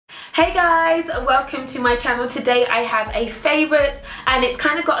Hey guys, welcome to my channel. Today I have a favourite and it's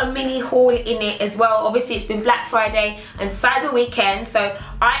kind of got a mini haul in it as well. Obviously it's been Black Friday and Cyber Weekend, so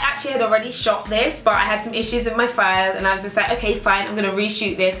I actually had already shot this, but I had some issues with my file and I was just like, okay fine, I'm gonna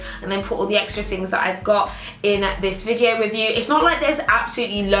reshoot this and then put all the extra things that I've got in this video with you. It's not like there's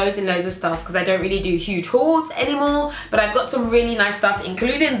absolutely loads and loads of stuff because I don't really do huge hauls anymore, but I've got some really nice stuff,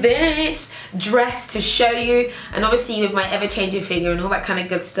 including this dress to show you, and obviously with my ever-changing figure and all that kind of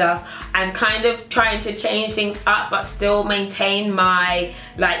good stuff. I'm kind of trying to change things up but still maintain my,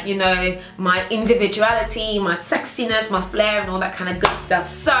 like, you know, my individuality, my sexiness, my flair and all that kind of good stuff.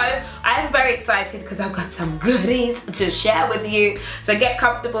 So I'm very excited because I've got some goodies to share with you. So get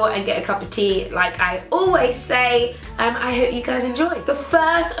comfortable and get a cup of tea like I always say, and I hope you guys enjoy. The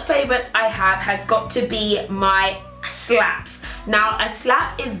first favourites I have has got to be my slaps. Now a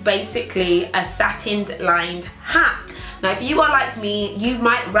slap is basically a satin lined hat. Now if you are like me, you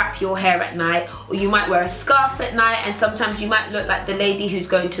might wrap your hair at night or you might wear a scarf at night, and sometimes you might look like the lady who's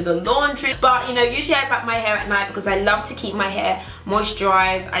going to the laundry. But you know, usually I wrap my hair at night because I love to keep my hair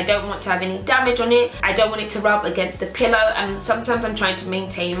moisturized. I don't want to have any damage on it. I don't want it to rub against the pillow, and sometimes I'm trying to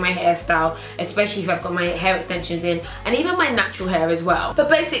maintain my hairstyle, especially if I've got my hair extensions in and even my natural hair as well. But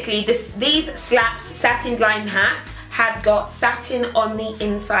basically these slaps satin lined hats have got satin on the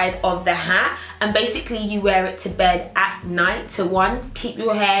inside of the hat, and basically you wear it to bed at night to keep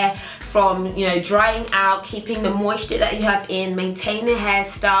your hair from, you know, drying out, keeping the moisture that you have in, maintain the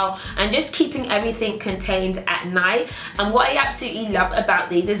hairstyle and just keeping everything contained at night. And what I absolutely love about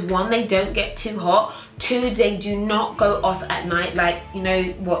these is, one, they don't get too hot, two, they do not go off at night like, you know,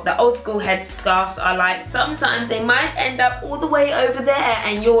 what the old school head scarves are like. Sometimes they might end up all the way over there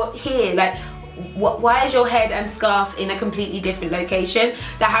and you're here like, why is your head and scarf in a completely different location?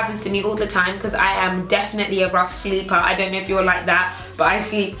 That happens to me all the time because I am definitely a rough sleeper. I don't know if you're like that, but I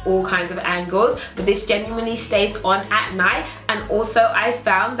sleep all kinds of angles. But this genuinely stays on at night, and also I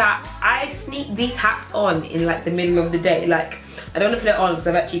found that I sneak these hats on in like the middle of the day. Like, I don't want to put it on because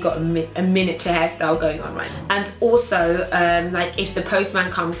I've actually got a miniature hairstyle going on right now. And also like if the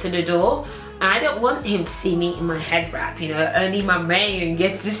postman comes to the door, and I don't want him to see me in my head wrap, you know, only my main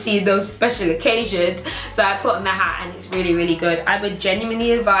gets to see those special occasions. So I put on the hat and it's really, really good. I would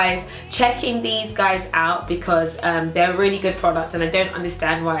genuinely advise checking these guys out because they're a really good product, and I don't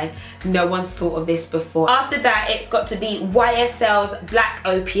understand why no one's thought of this before. After that, it's got to be YSL's Black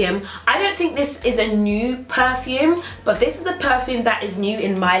Opium. I don't think this is a new perfume, but this is a perfume that is new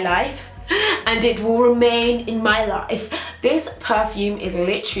in my life and it will remain in my life. This perfume is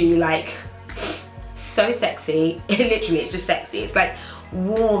literally like, so sexy. It's just sexy. It's like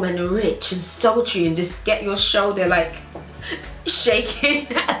warm and rich and sultry and just get your shoulder like shaking.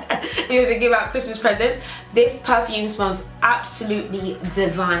 You're thinking about Christmas presents. This perfume smells absolutely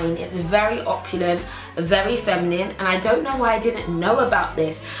divine. It's very opulent, very feminine, and I don't know why I didn't know about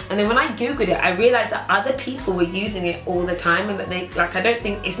this. And then when I googled it, I realized that other people were using it all the time, and that they, like, I don't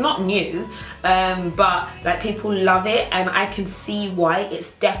think it's not new, but like people love it, and I can see why.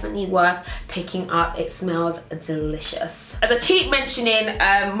 It's definitely worth picking up. It smells delicious. As I keep mentioning,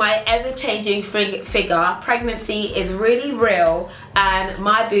 my ever-changing figure, pregnancy is really real, and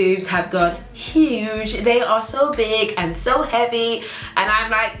my boobs have got huge. They are so big and so heavy, and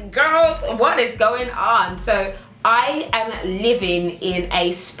I'm like, girls, what is going on? So I am living in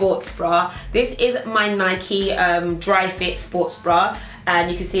a sports bra. This is my Nike Dry Fit sports bra,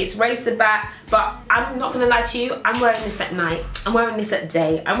 and you can see it's racer back, but I'm not gonna lie to you, I'm wearing this at night, I'm wearing this at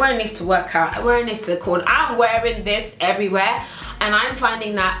day, I'm wearing this to work out, I'm wearing this to the corner, I'm wearing this everywhere. And I'm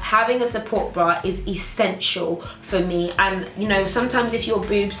finding that having a support bra is essential for me. And you know, sometimes if your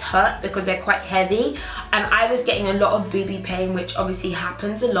boobs hurt because they're quite heavy, and I was getting a lot of boobie pain, which obviously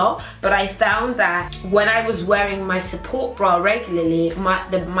happens a lot, but I found that when I was wearing my support bra regularly,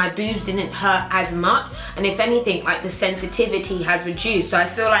 my boobs didn't hurt as much, and if anything, like the sensitivity has reduced. So I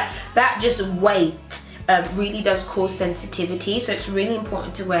feel like that just weight really does cause sensitivity, so it's really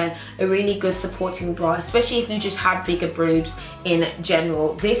important to wear a really good supporting bra, especially if you just have bigger boobs in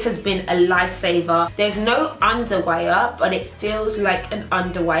general. This has been a lifesaver. There's no underwire, but it feels like an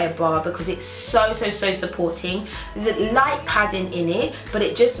underwire bra because it's so supporting. There's a light padding in it, but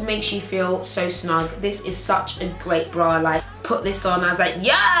it just makes you feel so snug. This is such a great bra. Like, put this on, I was like,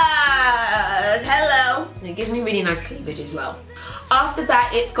 yes, hello. And it gives me really nice cleavage as well. After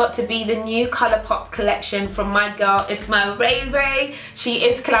that, it's got to be the new Colourpop collection from my girl, it's my Ray Ray. She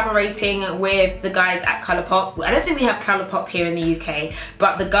is collaborating with the guys at Colourpop. I don't think we have Colourpop here in the UK,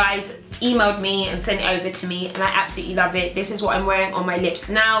 but the guys emailed me and sent it over to me, and I absolutely love it. This is what I'm wearing on my lips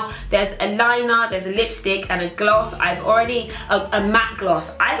now. There's a liner, there's a lipstick, and a gloss. I've already, a matte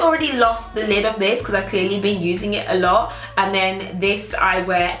gloss. I've already lost the lid of this because I've clearly been using it a lot, and then this I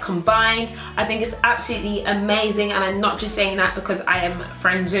wear combined. I think it's absolutely amazing, and I'm not just saying that because I am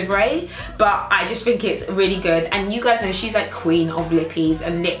friends with Ray, but I just think it's really good. And you guys know she's like queen of lippies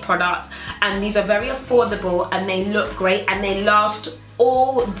and lip products, and these are very affordable and they look great and they last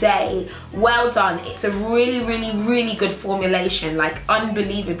all day. Well done. It's a really good formulation, like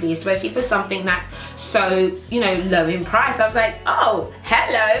unbelievably, especially for something that's so, you know, low in price. I was like, oh,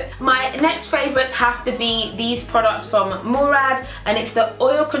 hello. My next favorites have to be these products from Murad, and it's the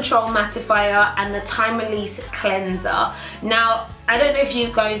Oil Control Mattifier and the Time Release Cleanser. Now, I don't know if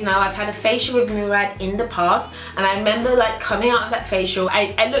you guys know, I've had a facial with Murad in the past, and I remember like coming out of that facial,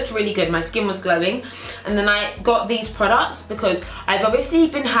 I looked really good, my skin was glowing, and then I got these products because I've obviously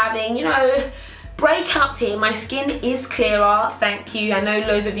been having, you know, breakouts here. My skin is clearer, thank you. I know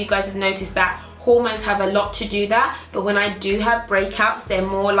loads of you guys have noticed that hormones have a lot to do that, but when I do have breakouts, they're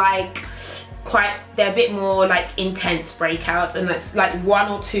more like they're a bit more like intense breakouts, and it's like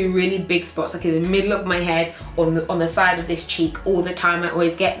 1 or 2 really big spots, like in the middle of my head, on the side of this cheek all the time. I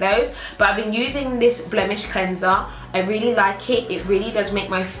always get those, but I've been using this blemish cleanser. I really like it. It really does make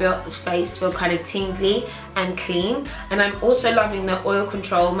my face feel kind of tingly and clean, and I'm also loving the Oil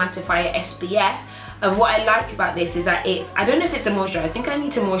Control Mattifier SPF. And what I like about this is that it's, I don't know if it's a moisturizer, I think I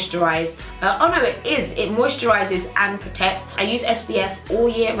need to moisturize. Oh no, it is, it moisturizes and protects. I use SPF all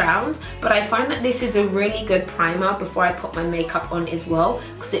year round, but I find that this is a really good primer before I put my makeup on as well,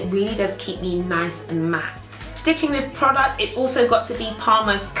 because it really does keep me nice and matte. Sticking with products, it's also got to be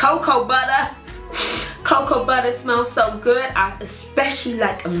Palmer's cocoa butter. Cocoa butter smells so good. I especially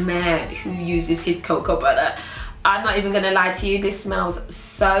like a man who uses his cocoa butter. I'm not even gonna lie to you, this smells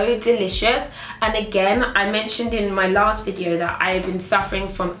so delicious. And again, I mentioned in my last video that I have been suffering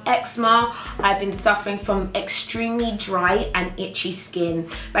from eczema. I've been suffering from extremely dry and itchy skin.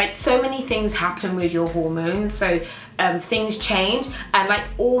 Like, so many things happen with your hormones, so things change, and like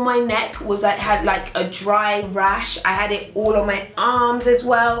all my neck was like, had like a dry rash. I had it all on my arms as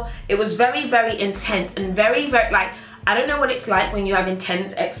well. It was very intense and very like, I don't know what it's like when you have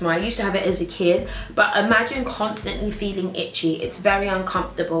intense eczema. I used to have it as a kid, but imagine constantly feeling itchy. It's very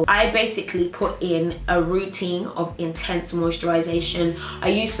uncomfortable. I basically put in a routine of intense moisturization. I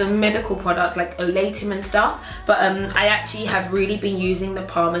use some medical products like Opium and stuff, but I actually have really been using the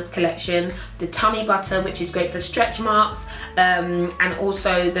Palmer's collection, the tummy butter, which is great for stretch marks, and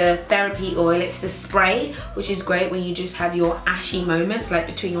also the therapy oil. It's the spray, which is great when you just have your ashy moments, like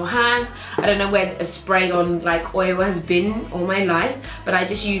between your hands. I don't know where a spray on like oil has been all my life, but I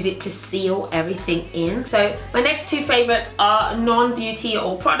just use it to seal everything in. So my next 2 favorites are non-beauty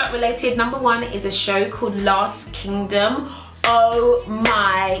or product related. Number 1 is a show called Last Kingdom. Oh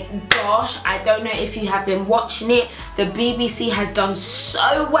my gosh, I don't know if you have been watching it. The BBC has done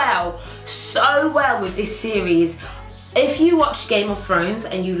so well with this series. If you watched Game of Thrones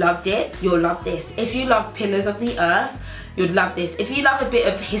and you loved it, you'll love this. If you love Pillars of the Earth, you'd love this. If you love a bit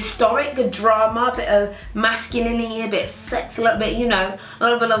of historic drama, a bit of masculinity, a bit of sex, a little bit, you know, a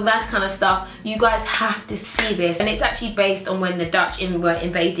little bit of that kind of stuff, you guys have to see this. And it's actually based on when the Dutch were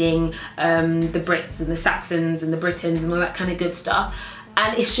invading the Brits and the Saxons and the Britons and all that kind of good stuff.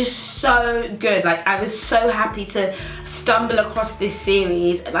 And it's just so good. Like, I was so happy to stumble across this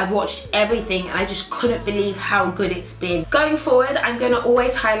series, and I've watched everything and I just couldn't believe how good it's been. Going forward, I'm going to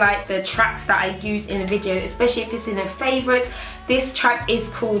always highlight the tracks that I use in a video, especially if it's in a favourite. This track is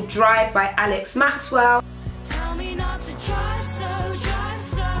called Drive by Alex Maxwell. Tell me not to drive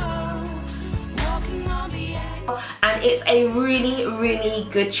slow, walking on the edge. And it's a really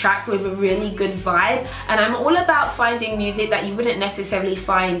good track with a really good vibe, and I'm all about finding music that you wouldn't necessarily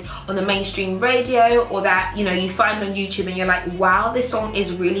find on the mainstream radio, or that, you know, you find on YouTube and you're like, wow, this song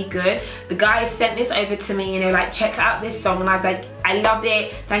is really good. The guys sent this over to me and they're like, check out this song, and I was like, I love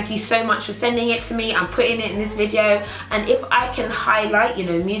it, thank you so much for sending it to me, I'm putting it in this video. And if I can highlight, you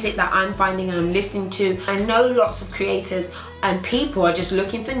know, music that I'm finding and I'm listening to, I know lots of creators and people are just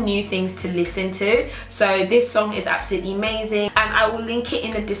looking for new things to listen to. So this song is absolutely amazing, and I will link it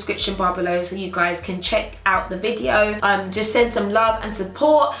in the description bar below so you guys can check out the video. Just send some love and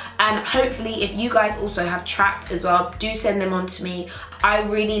support, and hopefully if you guys also have tracks as well, do send them on to me. I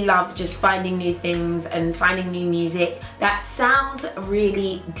really love just finding new things and finding new music that sounds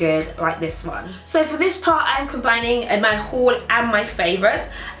really good, like this one. So for this part, I'm combining my haul and my favorites,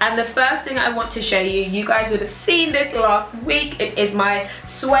 and the first thing I want to show you, you guys would have seen this last week, it is my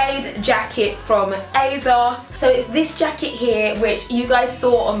suede jacket from ASOS. So it's this jacket here, which you guys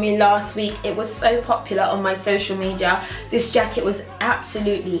saw on me last week. It was so popular on my social media. This jacket was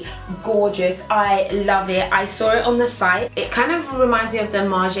absolutely gorgeous. I love it. I saw it on the site. It kind of reminds me of the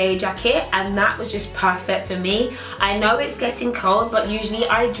Marge jacket, and that was just perfect for me. I know it's getting cold, but usually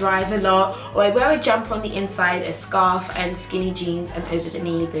I drive a lot, or I wear a jumper on the inside, a scarf and skinny jeans and over the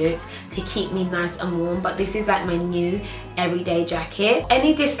knee boots to keep me nice and warm. But this is like my new everyday jacket.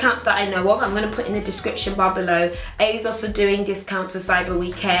 Any discounts that I know of, I'm going to put in the description bar below. ASOS are doing discounts for Cyber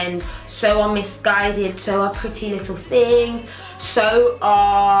Weekend, so are Misguided, so are Pretty Little Things, so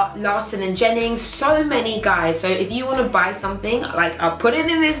are Larson and Jennings, so many guys. So if you want to buy something, like I'll put it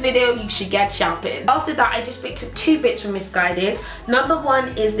in this video, you should get shopping. After that, I just picked up 2 bits from Misguided. Number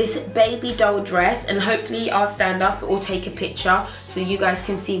 1 is this baby doll dress, and hopefully I'll stand up or take a picture so you guys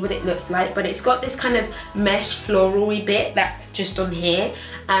can see what it looks like. But it's got this kind of mesh floral-y bit that's just on here,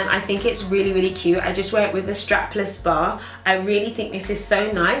 and I think it's really, really cute. I just wear it with a strapless bar. I really think this is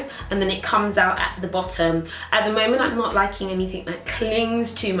so nice, and then it comes out at the bottom. At the moment, I'm not liking anything that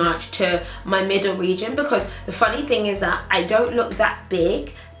clings too much to my middle region, because the funny thing is that I don't look that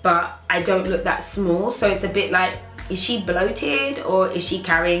big, but I don't look that small. So it's a bit like, is she bloated or is she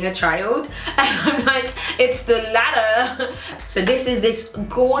carrying a child? And I'm like, it's the latter. So this is this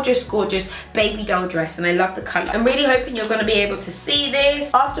gorgeous, gorgeous baby doll dress, and I love the color. I'm really hoping you're gonna be able to see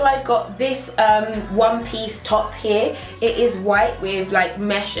this. After I've got this one-piece top here, it is white with like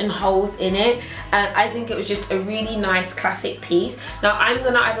mesh and holes in it. And I think it was just a really nice classic piece. Now I'm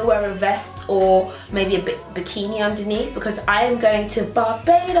gonna either wear a vest or maybe a bikini underneath, because I am going to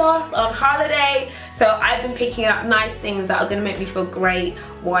Barbados on holiday. So I've been picking up nice things that are going to make me feel great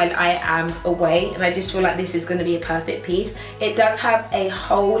while I am away, and I just feel like this is going to be a perfect piece. It does have a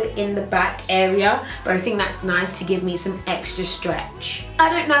hole in the back area, but I think that's nice to give me some extra stretch. I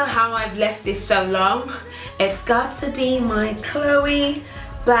don't know how I've left this so long. It's got to be my Chloe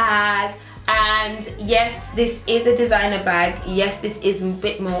bag. And yes, this is a designer bag. Yes, this is a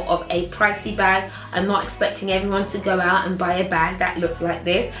bit more of a pricey bag. I'm not expecting everyone to go out and buy a bag that looks like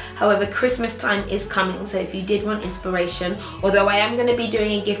this. However, Christmas time is coming, so if you did want inspiration, although I am going to be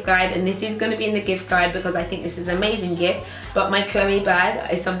doing a gift guide, and this is going to be in the gift guide because I think this is an amazing gift, but my Chloe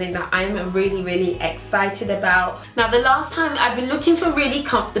bag is something that I'm really, really excited about. Now, the last time I've been looking for really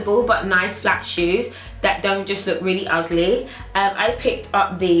comfortable but nice flat shoes that don't just look really ugly. I picked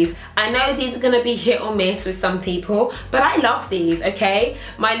up these. I know these are gonna be hit or miss with some people, but I love these, okay?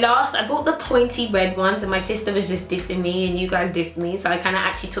 I bought the pointy red ones, and my sister was just dissing me, and you guys dissed me, so I kind of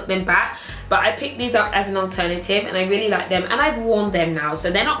actually took them back. But I picked these up as an alternative, and I really like them, and I've worn them now,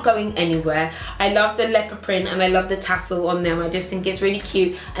 so they're not going anywhere. I love the leopard print, and I love the tassel on them. I just think it's really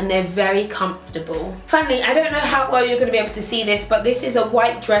cute, and they're very comfortable. Finally, I don't know how well you're gonna be able to see this, but this is a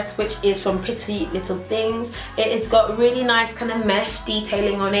white dress, which is from Pretty Little Things. It has got really nice kind of mesh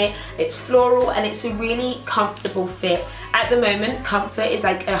detailing on it. It's floral, and it's a really comfortable fit. At the moment, comfort is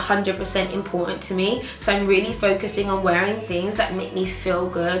like 100% important to me, so I'm really focusing on wearing things that make me feel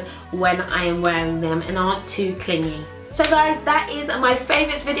good when I am wearing them and aren't too clingy. So guys, that is my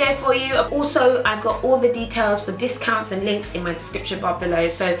favorites video for you. Also, I've got all the details for discounts and links in my description bar below,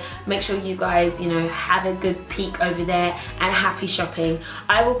 so make sure you guys, you know, have a good peek over there, and happy shopping.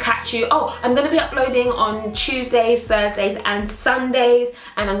 I will catch you. Oh, I'm going to be uploading on Tuesdays, Thursdays and Sundays,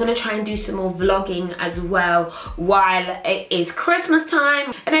 and I'm going to try and do some more vlogging as well while it is Christmas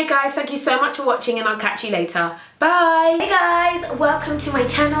time. Anyway guys, thank you so much for watching, and I'll catch you later. Bye! Hey guys, welcome to my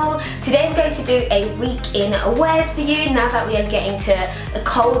channel. Today I'm going to do a week in wears for you now that we are getting to a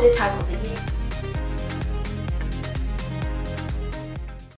colder time of the